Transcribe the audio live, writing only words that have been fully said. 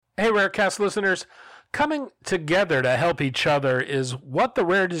Rarecast listeners. Coming together to help each other is what the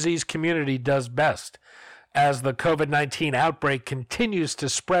rare disease community does best. As the COVID-19 outbreak continues to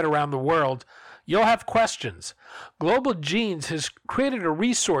spread around the world, you'll have questions. Global Genes has created a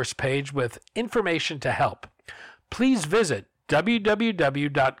resource page with information to help. Please visit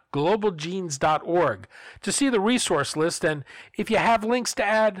www.globalgenes.org to see the resource list, and if you have links to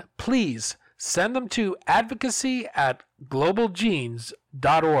add, please send them to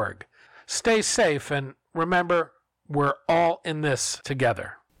advocacy@globalgenes.org. Stay safe, and remember, we're all in this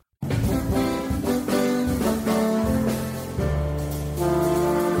together.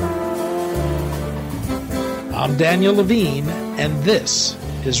 I'm Daniel Levine, and this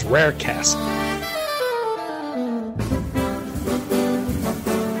is Rarecast.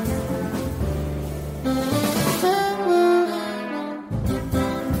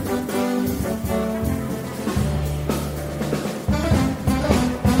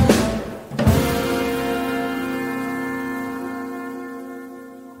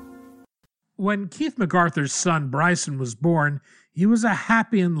 When Keith MacArthur's son Bryson was born, he was a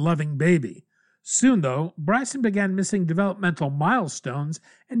happy and loving baby. Soon, though, Bryson began missing developmental milestones,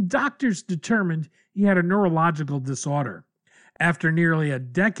 and doctors determined he had a neurological disorder. After nearly a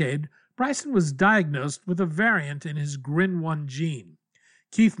decade, Bryson was diagnosed with a variant in his GRIN1 gene.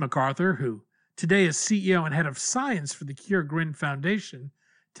 Keith MacArthur, who today is CEO and head of science for the Cure GRIN Foundation,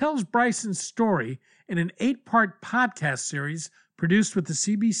 tells Bryson's story in an 8-part podcast series produced with the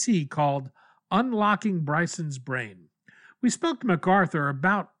CBC called Unlocking Bryson's Brain. We spoke to MacArthur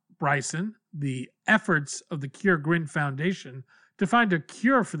about Bryson, the efforts of the Cure GRIN Foundation to find a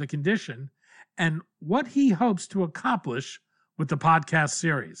cure for the condition, and what he hopes to accomplish with the podcast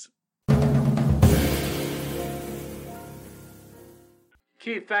series.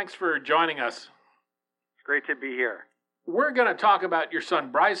 Keith, thanks for joining us. It's great to be here. We're going to talk about your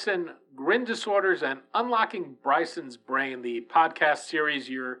son Bryson, GRIN disorders, and Unlocking Bryson's Brain, the podcast series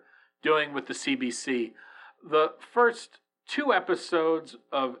you're doing with the CBC. The first 2 episodes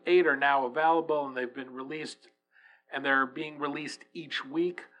of 8 are now available, and they've been released, and they're being released each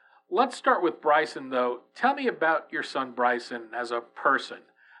week. Let's start with Bryson, though. Tell me about your son Bryson as a person.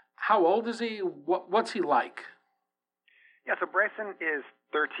 How old is he? What's he like? Yeah, so Bryson is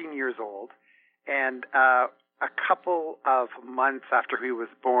 13 years old, and a couple of months after he was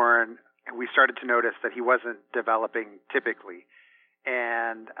born, we started to notice that he wasn't developing typically.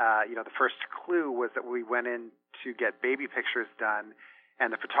 And, the first clue was that we went in to get baby pictures done,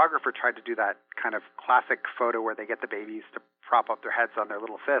 and the photographer tried to do that kind of classic photo where they get the babies to prop up their heads on their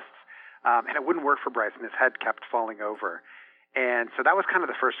little fists. And it wouldn't work for Bryson. His head kept falling over. And so that was kind of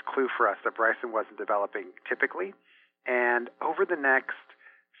the first clue for us that Bryson wasn't developing typically. And over the next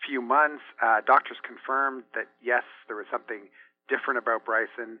few months, doctors confirmed that, yes, there was something different about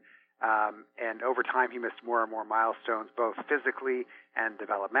Bryson. And over time, he missed more and more milestones, both physically and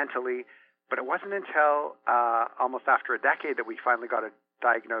developmentally. But it wasn't until almost after a decade that we finally got a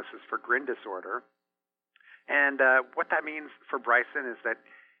diagnosis for GRIN disorder. And what that means for Bryson is that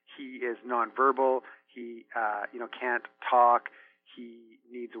he is nonverbal. He, can't talk. He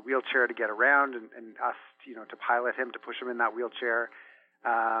needs a wheelchair to get around, and us, to pilot him, to push him in that wheelchair.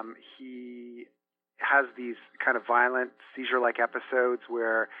 He has these kind of violent seizure-like episodes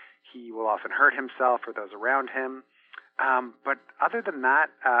where he will often hurt himself or those around him. But other than that,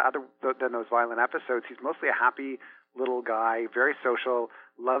 other than those violent episodes, he's mostly a happy little guy, very social,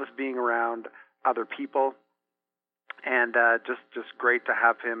 loves being around other people, and just great to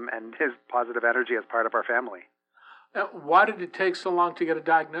have him and his positive energy as part of our family. Why did it take so long to get a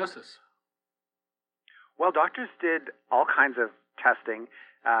diagnosis? Well, doctors did all kinds of testing.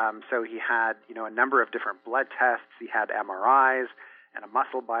 So he had, a number of different blood tests. He had MRIs and a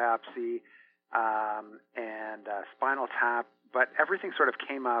muscle biopsy, and a spinal tap, but everything sort of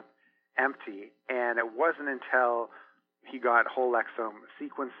came up empty. And it wasn't until he got whole exome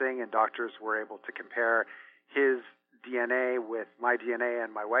sequencing and doctors were able to compare his DNA with my DNA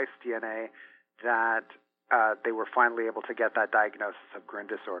and my wife's DNA that they were finally able to get that diagnosis of GRIN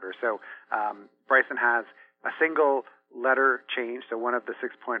disorder. So Bryson has a single letter change. So one of the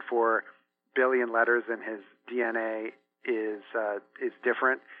 6.4 billion letters in his DNA is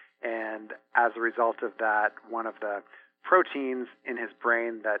different, and as a result of that, one of the proteins in his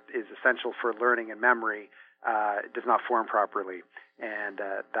brain that is essential for learning and memory does not form properly, and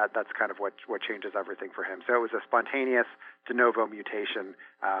that's kind of what changes everything for him. So it was a spontaneous de novo mutation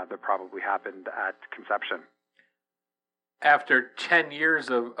that probably happened at conception. After 10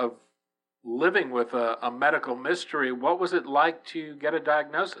 years of living with a medical mystery, what was it like to get a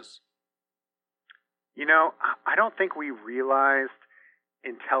diagnosis? I don't think we realized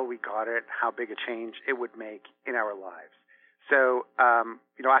until we got it how big a change it would make in our lives. So,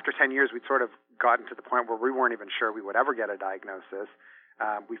 after 10 years, we'd sort of gotten to the point where we weren't even sure we would ever get a diagnosis.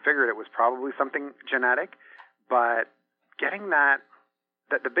 We figured it was probably something genetic, but getting that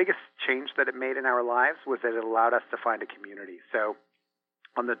the biggest change that it made in our lives was that it allowed us to find a community. So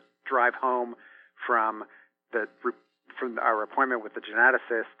on the drive home from our appointment with the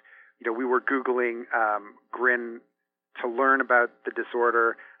geneticist, we were Googling GRIN to learn about the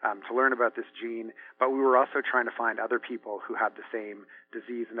disorder, to learn about this gene, but we were also trying to find other people who had the same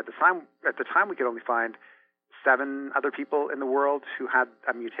disease. And at the time, we could only find 7 other people in the world who had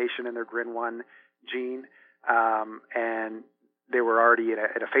a mutation in their GRIN1 gene, and they were already in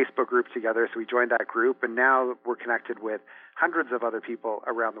a Facebook group together, so we joined that group, and now we're connected with hundreds of other people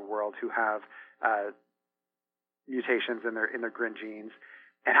around the world who have mutations in their GRIN genes.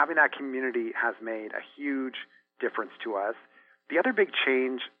 And having that community has made a huge difference to us. The other big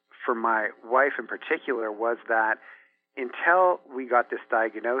change for my wife in particular was that until we got this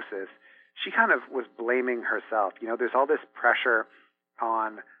diagnosis, she kind of was blaming herself. There's all this pressure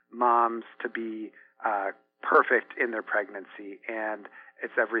on moms to be perfect in their pregnancy, and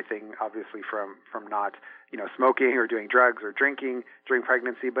it's everything obviously from not smoking or doing drugs or drinking during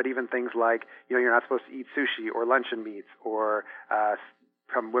pregnancy, but even things like you're not supposed to eat sushi or luncheon meats, or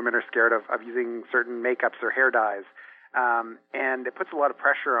some women are scared of using certain makeups or hair dyes, and it puts a lot of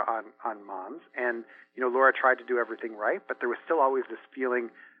pressure on moms. And Laura tried to do everything right, but there was still always this feeling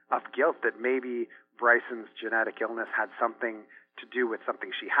of guilt that maybe Bryson's genetic illness had something to do with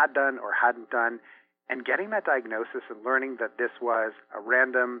something she had done or hadn't done. And getting that diagnosis and learning that this was a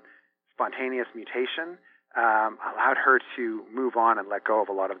random, spontaneous mutation allowed her to move on and let go of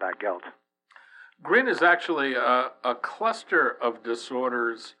a lot of that guilt. GRIN is actually a cluster of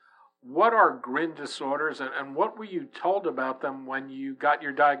disorders. What are GRIN disorders, and what were you told about them when you got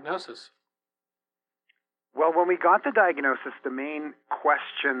your diagnosis? Well, when we got the diagnosis, the main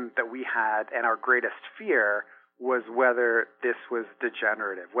question that we had and our greatest fear was whether this was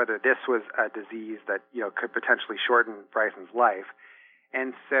degenerative, whether this was a disease that could potentially shorten Bryson's life.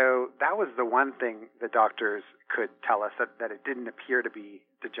 And so that was the one thing the doctors could tell us, that it didn't appear to be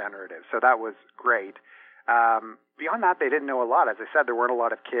degenerative. So that was great. Beyond that, they didn't know a lot. As I said, there weren't a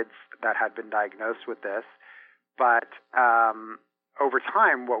lot of kids that had been diagnosed with this. But over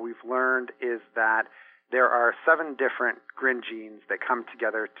time, what we've learned is that there are 7 different GRIN genes that come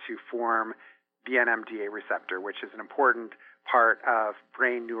together to form the NMDA receptor, which is an important part of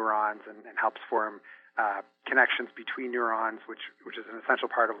brain neurons and helps form connections between neurons, which is an essential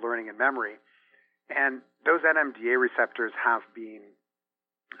part of learning and memory. And those NMDA receptors have been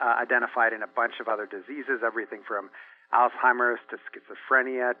identified in a bunch of other diseases, everything from Alzheimer's to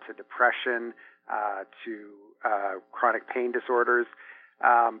schizophrenia to depression to chronic pain disorders.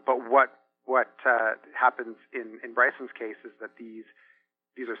 But what happens in Bryson's case is that these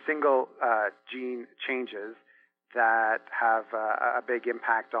are single gene changes that have a big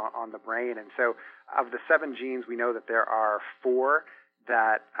impact on the brain. And so of the 7 genes, we know that there are 4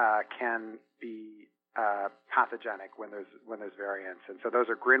 that can be pathogenic when there's variants. And so those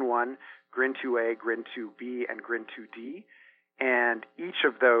are GRIN1, GRIN2A, GRIN2B, and GRIN2D. And each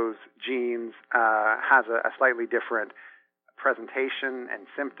of those genes has a slightly different presentation and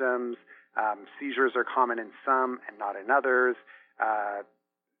symptoms. Seizures are common in some and not in others.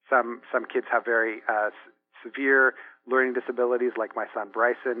 Some kids have very severe learning disabilities, like my son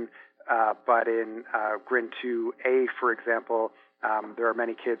Bryson. But in GRIN2A, for example, there are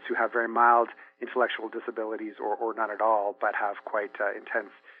many kids who have very mild intellectual disabilities or none at all, but have quite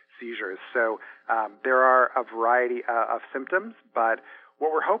intense seizures. So there are a variety of symptoms, but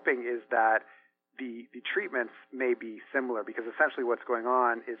what we're hoping is that the treatments may be similar, because essentially what's going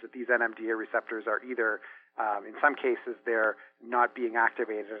on is that these NMDA receptors are either, in some cases, they're not being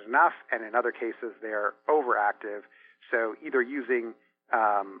activated enough, and in other cases, they're overactive. So either using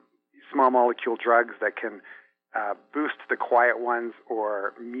small molecule drugs that can boost the quiet ones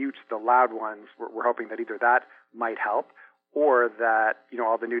or mute the loud ones, we're hoping that either that might help, or that,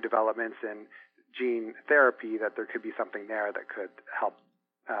 all the new developments in gene therapy, that there could be something there that could help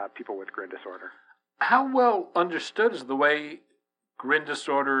people with GRIN disorder. How well understood is the way GRIN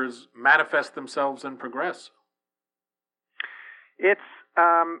disorders manifest themselves and progress? It's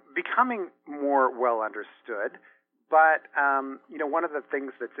becoming more well understood, but one of the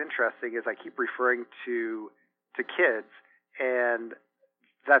things that's interesting is I keep referring to kids, and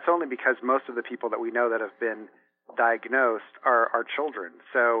that's only because most of the people that we know that have been diagnosed are children.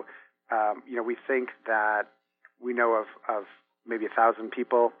 So we think that we know of maybe 1,000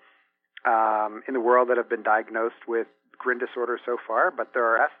 people in the world that have been diagnosed with Grin disorder so far, but there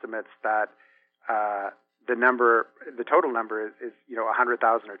are estimates that the total number is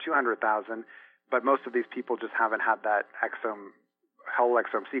 100,000 or 200,000. But most of these people just haven't had that whole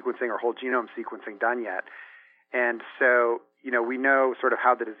exome sequencing or whole genome sequencing done yet. And so, we know sort of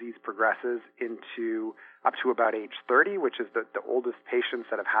how the disease progresses into up to about age 30, which is the oldest patients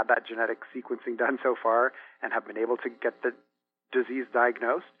that have had that genetic sequencing done so far and have been able to get the disease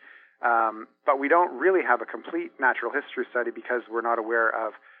diagnosed. But we don't really have a complete natural history study because we're not aware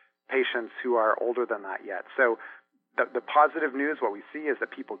of patients who are older than that yet. So the positive news, what we see is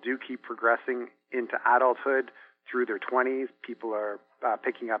that people do keep progressing into adulthood through their 20s. People are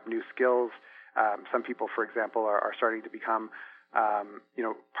picking up new skills. Some people, for example, are starting to become,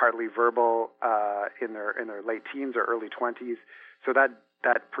 partly verbal in their late teens or early 20s. So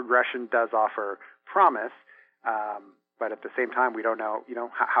that progression does offer promise, but at the same time, we don't know,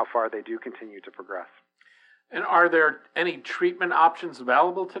 how far they do continue to progress. And are there any treatment options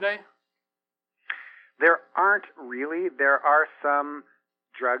available today? There aren't really. There are some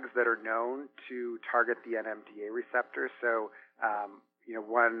drugs that are known to target the NMDA receptor. So,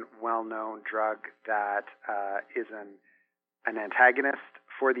 one well-known drug that is an antagonist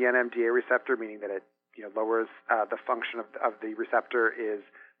for the NMDA receptor, meaning that it lowers the function of the receptor, is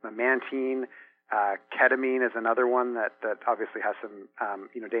memantine. Ketamine is another one that obviously has some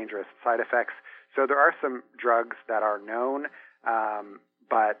dangerous side effects. So there are some drugs that are known,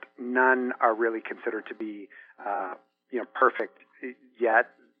 but none are really considered to be perfect yet.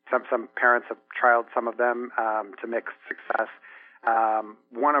 Some parents have trialed some of them to mixed success.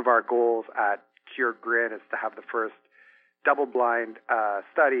 One of our goals at Cure Grin is to have the first double-blind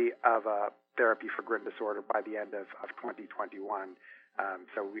study of a therapy for Grin disorder by the end of 2021.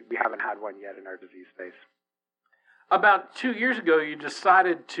 So we haven't had one yet in our disease space. About 2 years ago, you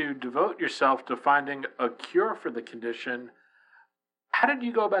decided to devote yourself to finding a cure for the condition. How did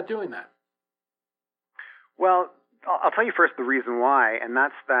you go about doing that? Well, I'll tell you first the reason why, and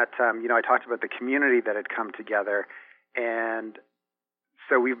that's that, I talked about the community that had come together, and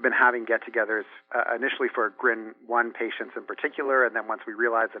so we've been having get-togethers initially for Grin 1 patients in particular, and then once we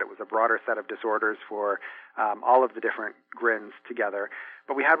realized that it was a broader set of disorders for all of the different Grins together.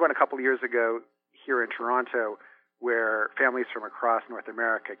 But we had one a couple of years ago here in Toronto where families from across North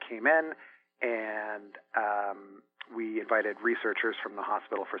America came in, and we invited researchers from the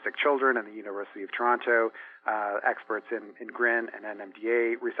Hospital for Sick Children and the University of Toronto, experts in Grin and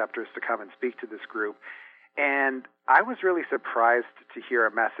NMDA receptors, to come and speak to this group. And I was really surprised to hear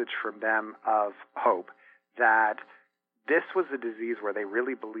a message from them of hope, that this was a disease where they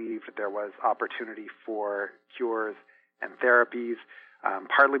really believed there was opportunity for cures and therapies,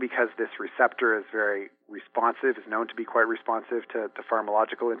 partly because this receptor is very responsive, is known to be quite responsive to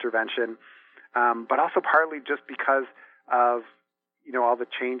pharmacological intervention, but also partly just because of all the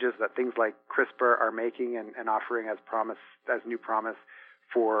changes that things like CRISPR are making and offering as new promise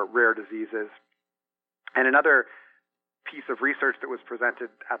for rare diseases. And another piece of research that was presented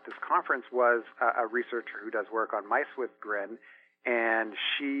at this conference was a researcher who does work on mice with Grin, and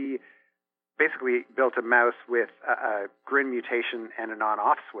she basically built a mouse with a Grin mutation and an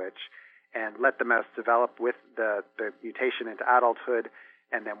on-off switch, and let the mouse develop with the mutation into adulthood,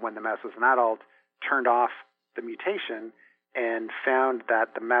 and then when the mouse was an adult, turned off the mutation and found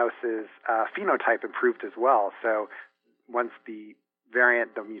that the mouse's phenotype improved as well. So once the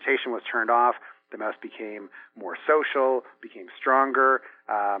mutation was turned off, the mouse became more social, became stronger,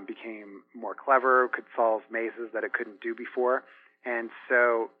 became more clever, could solve mazes that it couldn't do before. And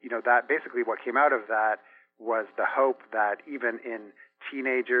so, that basically what came out of that was the hope that even in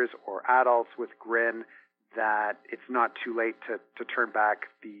teenagers or adults with Grin, that it's not too late to turn back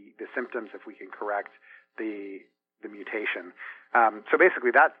the symptoms if we can correct the mutation. So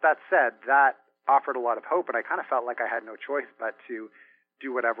basically, that said, that offered a lot of hope, and I kind of felt like I had no choice but to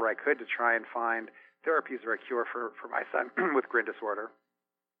do whatever I could to try and find therapies or a cure for my son with Grin disorder.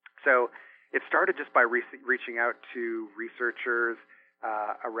 So it started just by reaching out to researchers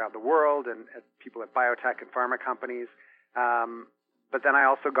around the world and people at biotech and pharma companies. But then I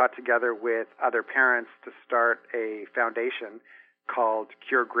also got together with other parents to start a foundation called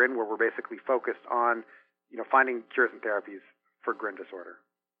Cure Grin, where we're basically focused on, finding cures and therapies for Grin disorder.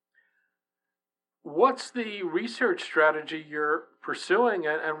 What's the research strategy you're pursuing,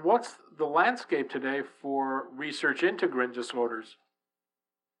 and what's the landscape today for research into Grin disorders?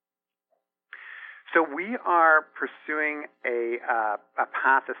 So we are pursuing a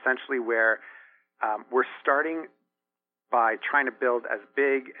path essentially where we're starting by trying to build as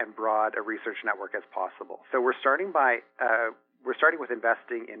big and broad a research network as possible. So we're starting by we're starting with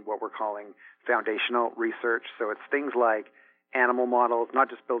investing in what we're calling foundational research. So it's things like animal models, not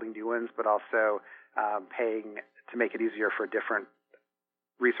just building new ones, but also paying to make it easier for different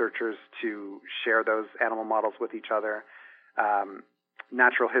researchers to share those animal models with each other.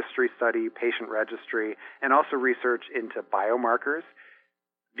 Natural history study, patient registry, and also research into biomarkers.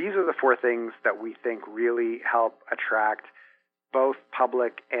 These are the four things that we think really help attract both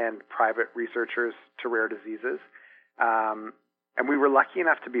public and private researchers to rare diseases. And we were lucky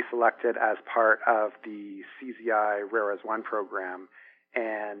enough to be selected as part of the CZI Rare as One program.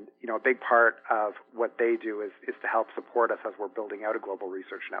 And, a big part of what they do is to help support us as we're building out a global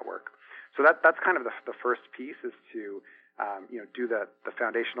research network. So that's kind of the first piece, is to do the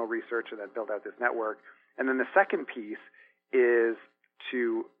foundational research and then build out this network. And then the second piece is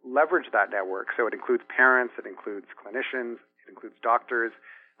to leverage that network. So it includes parents, it includes clinicians, it includes doctors,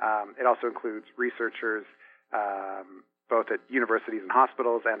 it also includes researchers, both at universities and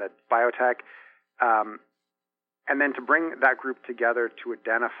hospitals and at biotech. And then to bring that group together to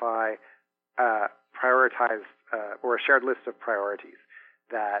identify, prioritize, or a shared list of priorities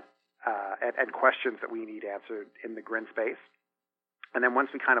that and questions that we need answered in the GRIN space. And then once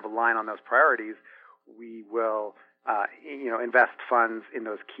we kind of align on those priorities, we will, invest funds in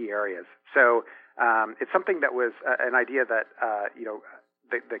those key areas. So it's something that was an idea that,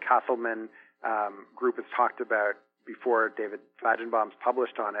 the Castleman group has talked about before David Fajgenbaum's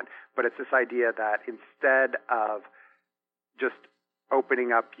published on it. But it's this idea that instead of just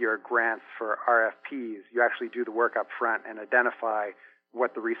opening up your grants for RFPs, you actually do the work up front and identify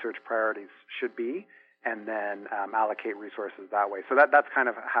what the research priorities should be, and then allocate resources that way. So that's kind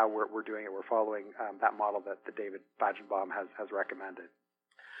of how we're doing it. We're following that model that David Fajgenbaum has recommended.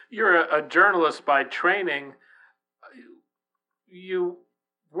 You're a journalist by training. You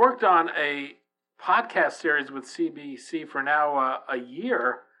worked on a podcast series with CBC for now a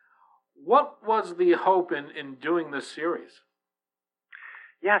year. What was the hope in doing this series?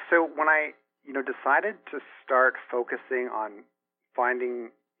 Yeah, so when I decided to start focusing on finding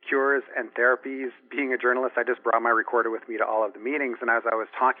cures and therapies, being a journalist, I just brought my recorder with me to all of the meetings. And as I was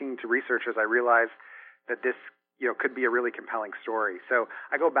talking to researchers, I realized that this could be a really compelling story. So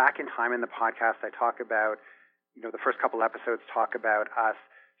I go back in time in the podcast. I talk about, the first couple episodes talk about us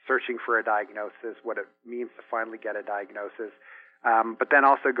searching for a diagnosis, what it means to finally get a diagnosis, but then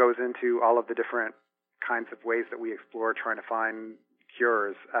also goes into all of the different kinds of ways that we explore trying to find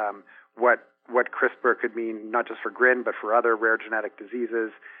cures, what CRISPR could mean, not just for GRIN, but for other rare genetic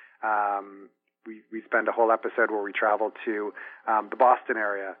diseases. We spend a whole episode where we travel to the Boston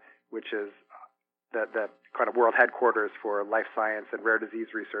area, which is the kind of world headquarters for life science and rare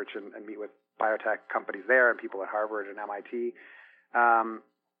disease research, and meet with biotech companies there and people at Harvard and MIT.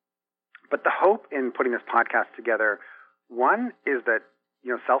 But the hope in putting this podcast together, one is that,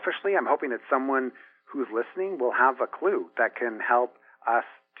 selfishly, I'm hoping that someone who's listening will have a clue that can help us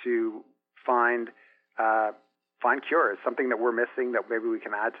to find cures, something that we're missing that maybe we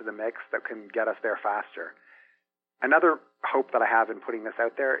can add to the mix that can get us there faster. Another hope that I have in putting this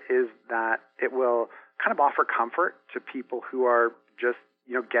out there is that it will kind of offer comfort to people who are just,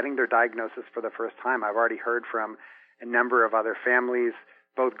 getting their diagnosis for the first time. I've already heard from a number of other families,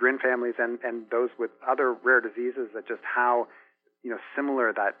 both GRIN families and those with other rare diseases, that just how,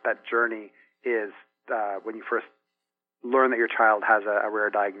 similar that journey is when you first learn that your child has a rare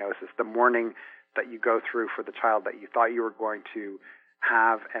diagnosis. The mourning that you go through for the child that you thought you were going to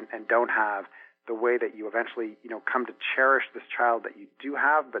have and don't have, the way that you eventually, come to cherish this child that you do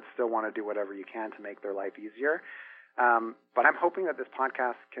have, but still want to do whatever you can to make their life easier. But I'm hoping that this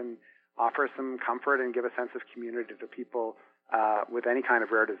podcast can offer some comfort and give a sense of community to people with any kind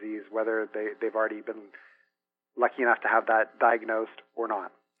of rare disease, whether they've already been lucky enough to have that diagnosed or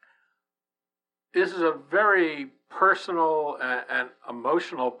not. This is a very personal and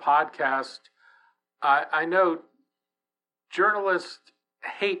emotional podcast. I know journalists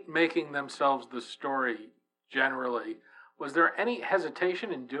hate making themselves the story generally. Was there any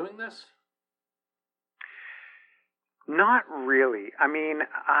hesitation in doing this? Not really. I mean,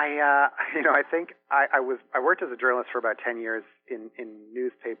 I think I worked as a journalist for about 10 years in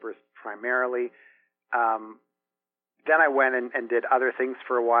newspapers primarily. Then I went and did other things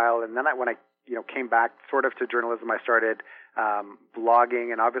for a while, and then when I came back sort of to journalism, I started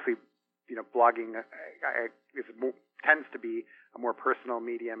blogging, and obviously, blogging tends to be a more personal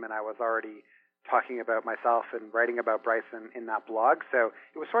medium, and I was already talking about myself and writing about Bryson in that blog, so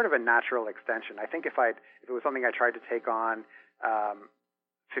it was sort of a natural extension. I think if it was something I tried to take on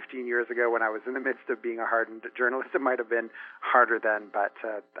 15 years ago when I was in the midst of being a hardened journalist, it might have been harder then, but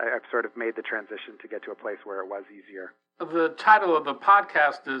I've sort of made the transition to get to a place where it was easier. The title of the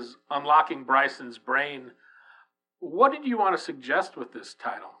podcast is Unlocking Bryson's Brain. What did you want to suggest with this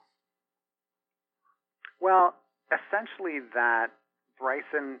title? Well, essentially that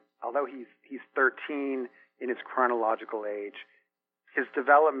Bryson, although he's 13 in his chronological age, his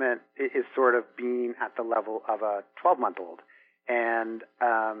development is sort of being at the level of a 12-month-old. And,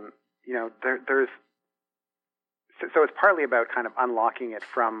 there's so it's partly about kind of unlocking it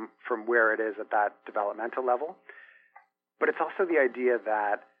from where it is at that developmental level. But it's also the idea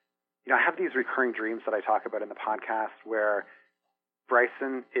that, I have these recurring dreams that I talk about in the podcast where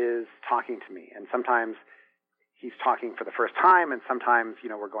Bryson is talking to me. And sometimes he's talking for the first time, and sometimes,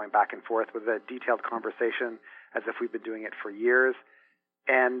 we're going back and forth with a detailed conversation as if we've been doing it for years.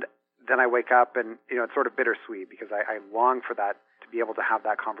 And then I wake up and, it's sort of bittersweet because I long for that, to be able to have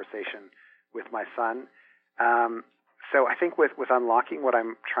that conversation with my son. So I think with unlocking, what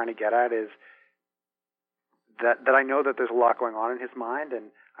I'm trying to get at is that I know that there's a lot going on in his mind,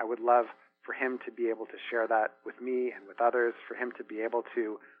 and I would love for him to be able to share that with me and with others, for him to be able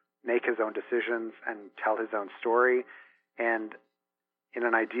to make his own decisions and tell his own story. And in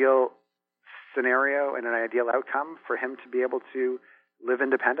an ideal scenario, in an ideal outcome, for him to be able to live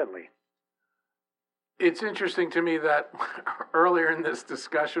independently. It's interesting to me that earlier in this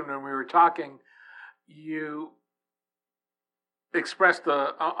discussion when we were talking, you expressed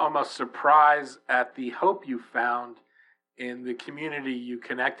almost surprise at the hope you found in the community you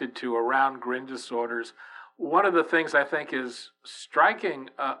connected to around grin disorders. One of the things I think is striking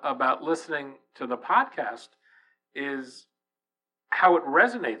about listening to the podcast is how it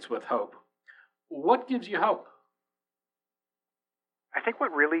resonates with hope. What gives you hope? I think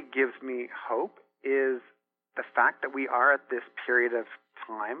what really gives me hope is the fact that we are at this period of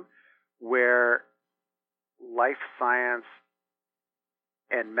time where life science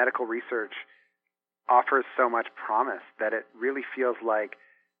and medical research offers so much promise that it really feels like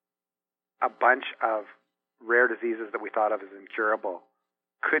a bunch of rare diseases that we thought of as incurable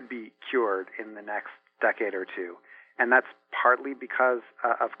could be cured in the next decade or two. And that's partly because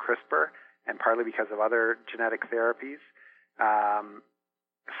of CRISPR and partly because of other genetic therapies.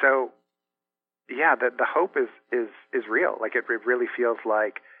 The hope is real. Like it really feels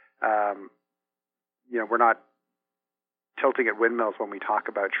like, we're not tilting at windmills when we talk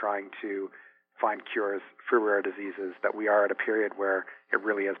about trying to find cures for rare diseases, that we are at a period where it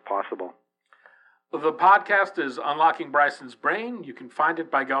really is possible. The podcast is Unlocking Bryson's Brain. You can find it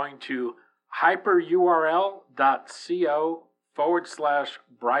by going to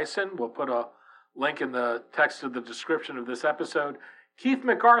hyperurl.co/Bryson. We'll put a link in the text of the description of this episode. Keith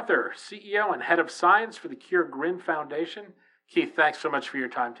MacArthur, CEO and Head of Science for the Cure Grin Foundation. Keith, thanks so much for your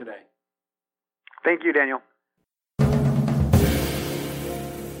time today. Thank you, Daniel.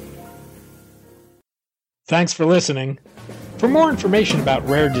 Thanks for listening. For more information about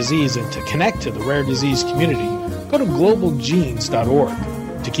rare disease and to connect to the rare disease community, go to globalgenes.org.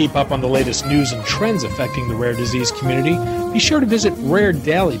 To keep up on the latest news and trends affecting the rare disease community, be sure to visit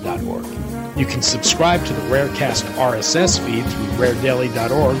raredaily.org. You can subscribe to the Rarecast RSS feed through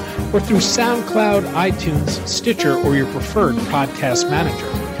raredaily.org or through SoundCloud, iTunes, Stitcher, or your preferred podcast manager.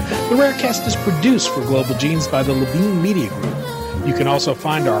 The Rarecast is produced for Global Genes by the Levine Media Group. You can also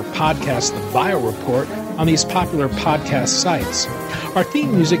find our podcast, The Bio Report, on these popular podcast sites. Our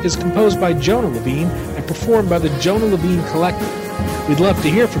theme music is composed by Jonah Levine and performed by the Jonah Levine Collective. We'd love to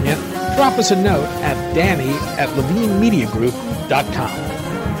hear from you. Drop us a note at danny@levinemediagroup.com.